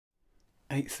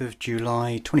8th of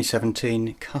July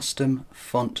 2017, Custom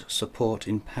Font Support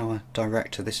in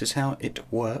PowerDirector. This is how it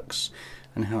works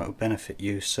and how it will benefit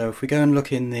you. So if we go and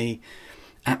look in the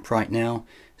app right now,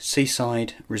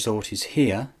 Seaside Resort is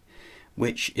here,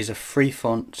 which is a free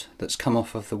font that's come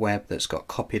off of the web that's got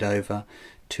copied over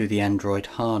to the Android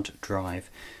hard drive.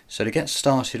 So to get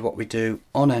started, what we do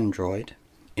on Android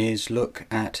is look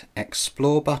at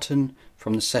Explore button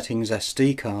from the settings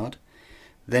SD card.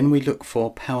 Then we look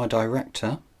for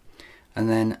PowerDirector, and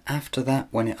then after that,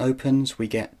 when it opens, we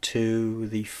get to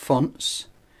the fonts,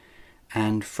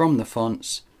 and from the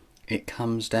fonts it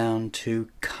comes down to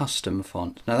custom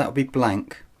font. Now that will be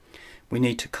blank. We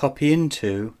need to copy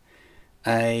into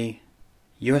a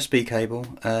USB cable,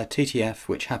 TTF,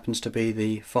 which happens to be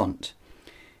the font.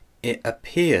 It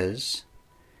appears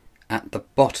at the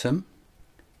bottom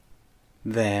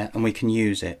there and we can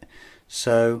use it.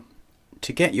 So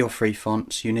to get your free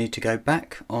fonts, you need to go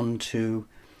back onto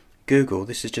Google.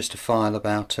 This is just a file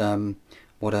about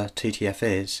what a TTF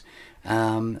is.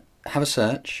 Have a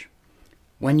search.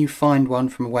 When you find one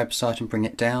from a website and bring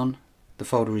it down, the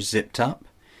folder is zipped up.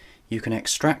 You can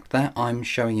extract that. I'm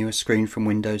showing you a screen from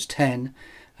Windows 10,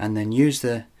 and then use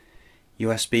the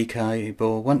USB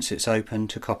cable once it's open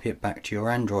to copy it back to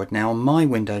your Android. Now on my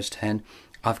Windows 10,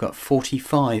 I've got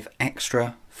 45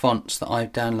 extra fonts that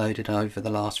I've downloaded over the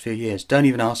last few years. Don't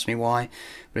even ask me why,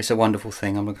 but it's a wonderful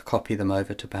thing. I'm going to copy them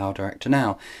over to PowerDirector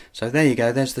now. So there you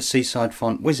go, there's the Seaside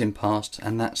font whizzing past,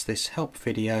 and that's this help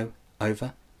video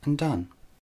over and done.